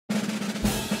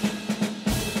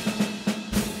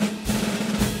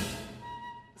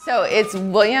So it's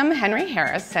William Henry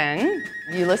Harrison,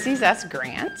 Ulysses S.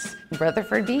 Grant,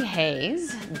 Rutherford B.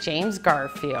 Hayes, James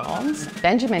Garfield,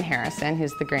 Benjamin Harrison,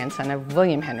 who's the grandson of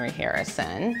William Henry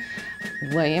Harrison,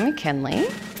 William McKinley,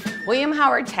 William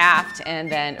Howard Taft, and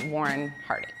then Warren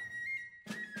Harding.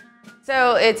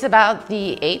 So it's about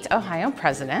the 8 Ohio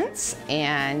presidents,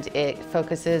 and it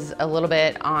focuses a little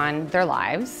bit on their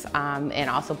lives and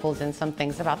also pulls in some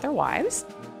things about their wives.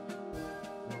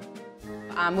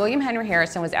 William Henry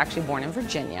Harrison was actually born in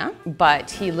Virginia, but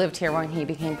he lived here when he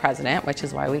became president, which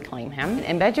is why we claim him.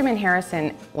 And Benjamin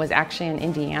Harrison was actually in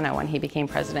Indiana when he became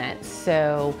president,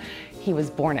 so he was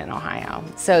born in Ohio.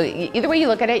 So either way you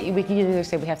look at it, we can either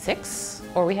say we have 6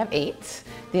 or we have 8.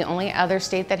 The only other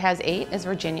state that has 8 is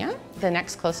Virginia. The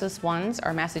next closest ones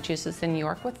are Massachusetts and New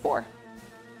York with 4.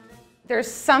 There's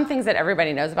some things that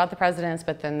everybody knows about the presidents,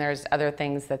 but then there's other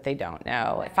things that they don't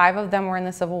know. 5 of them were in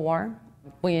the Civil War.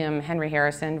 William Henry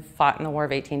Harrison fought in the War of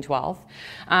 1812.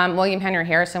 William Henry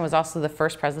Harrison was also the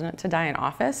first president to die in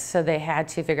office, so they had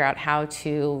to figure out how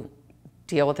to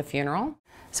deal with the funeral.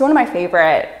 So one of my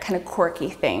favorite kind of quirky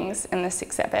things in this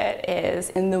exhibit is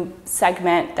in the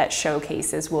segment that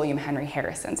showcases William Henry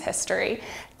Harrison's history,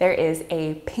 there is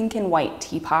a pink and white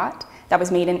teapot that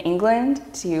was made in England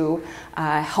to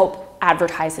help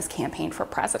advertise his campaign for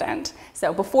president.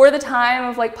 So before the time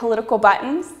of like political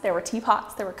buttons, there were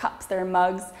teapots, there were cups, there were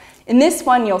mugs. In this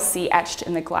one, you'll see etched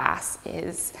in the glass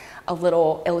is a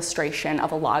little illustration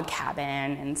of a log cabin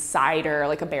and cider,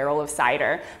 like a barrel of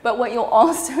cider. But what you'll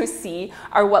also see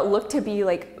are what look to be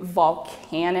like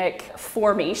volcanic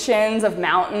formations of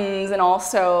mountains and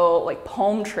also like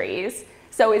palm trees.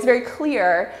 So it's very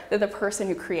clear that the person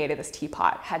who created this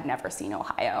teapot had never seen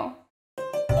Ohio.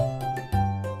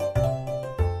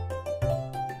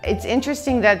 It's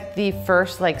interesting that the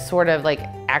first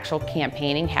actual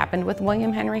campaigning happened with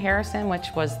William Henry Harrison, which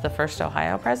was the first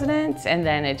Ohio president, and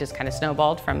then it just kind of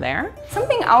snowballed from there.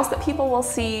 Something else that people will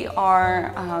see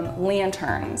are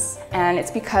lanterns, and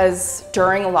it's because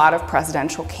during a lot of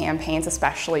presidential campaigns,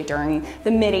 especially during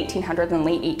the mid-1800s and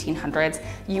late 1800s,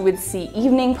 you would see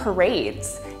evening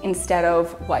parades instead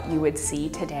of what you would see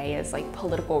today as like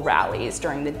political rallies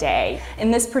during the day.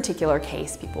 In this particular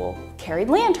case, people carried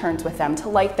lanterns with them to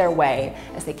light their way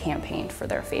as they campaigned for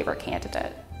their favorite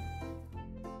candidate.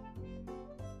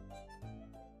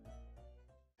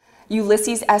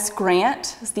 Ulysses S.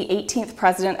 Grant was the 18th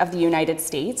President of the United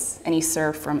States, and he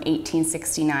served from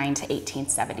 1869 to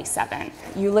 1877.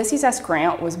 Ulysses S.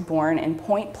 Grant was born in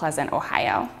Point Pleasant,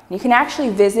 Ohio. You can actually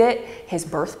visit his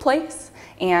birthplace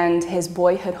and his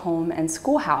boyhood home and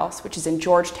schoolhouse, which is in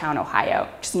Georgetown, Ohio,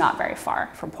 which is not very far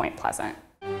from Point Pleasant.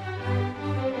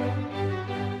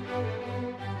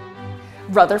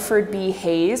 Rutherford B.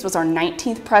 Hayes was our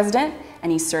 19th president,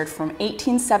 and he served from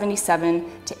 1877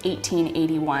 to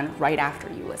 1881, right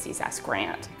after Ulysses S.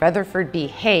 Grant. Rutherford B.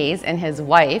 Hayes and his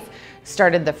wife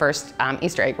started the first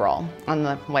Easter egg roll on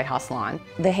the White House lawn.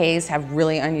 The Hayes have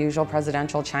really unusual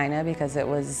presidential china because it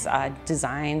was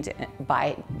designed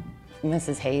by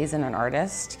Mrs. Hayes and an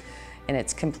artist, and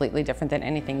it's completely different than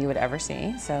anything you would ever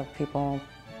see. So people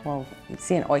will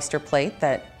see an oyster plate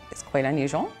that is quite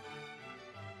unusual.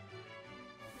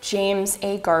 James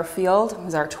A. Garfield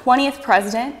was our 20th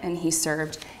president, and he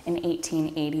served in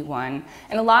 1881.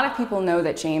 And a lot of people know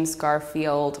that James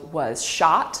Garfield was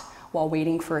shot while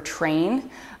waiting for a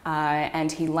train,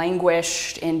 and he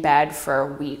languished in bed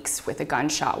for weeks with a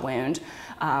gunshot wound.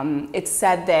 It's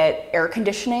said that air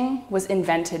conditioning was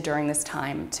invented during this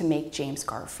time to make James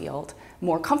Garfield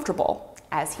more comfortable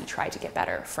as he tried to get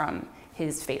better from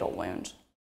his fatal wound.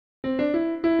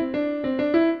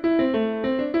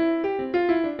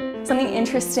 Something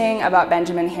interesting about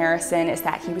Benjamin Harrison is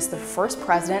that he was the first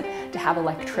president to have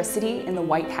electricity in the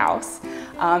White House.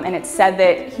 And it's said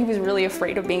that he was really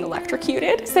afraid of being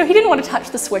electrocuted, so he didn't want to touch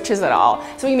the switches at all.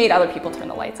 So he made other people turn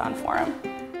the lights on for him.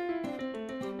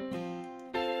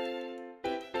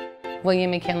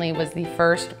 William McKinley was the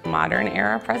first modern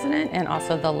era president and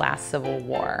also the last Civil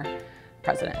War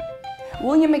president.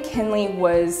 William McKinley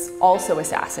was also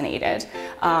assassinated.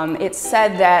 It's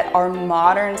said that our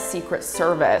modern Secret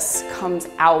Service comes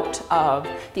out of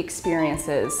the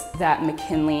experiences that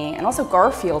McKinley and also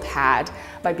Garfield had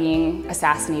by being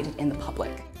assassinated in the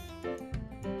public.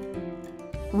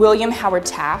 William Howard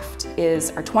Taft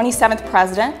is our 27th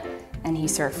president, and he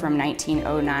served from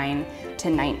 1909 to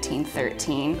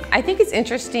 1913. I think it's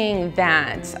interesting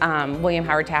that William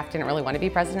Howard Taft didn't really want to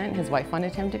be president. His wife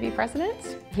wanted him to be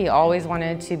president. He always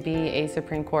wanted to be a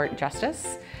Supreme Court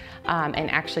justice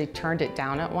and actually turned it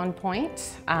down at one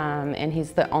point. And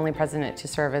he's the only president to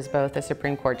serve as both a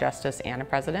Supreme Court justice and a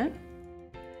president.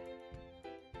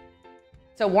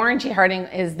 So Warren G. Harding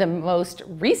is the most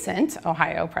recent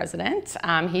Ohio president.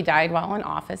 He died while in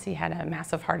office. He had a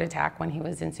massive heart attack when he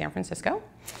was in San Francisco.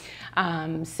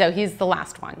 So he's the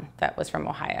last one that was from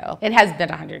Ohio. It has been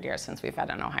 100 years since we've had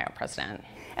an Ohio president.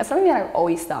 And something that I've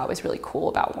always thought was really cool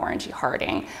about Warren G.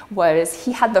 Harding was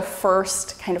he had the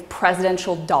first kind of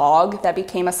presidential dog that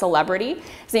became a celebrity.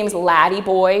 His name is Laddie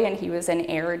Boy, and he was an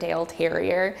Airedale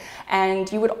Terrier. And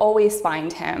you would always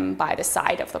find him by the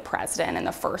side of the president and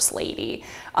the first lady.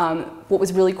 What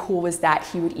was really cool was that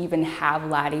he would even have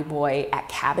Laddie Boy at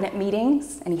cabinet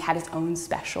meetings, and he had his own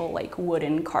special like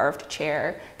wooden carved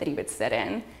chair that he would sit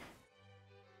in.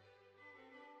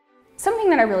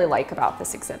 Something that I really like about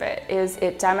this exhibit is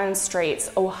it demonstrates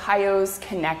Ohio's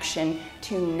connection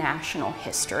to national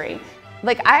history.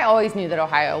 Like, I always knew that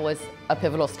Ohio was a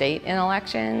pivotal state in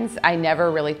elections. I never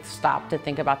really stopped to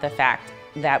think about the fact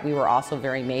that we were also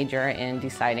very major in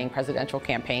deciding presidential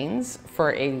campaigns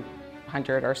for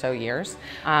 100 or so years.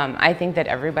 I think that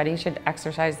everybody should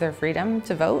exercise their freedom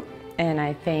to vote, and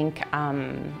I think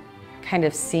kind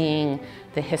of seeing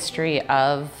the history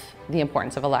of the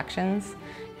importance of elections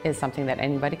is something that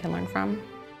anybody can learn from.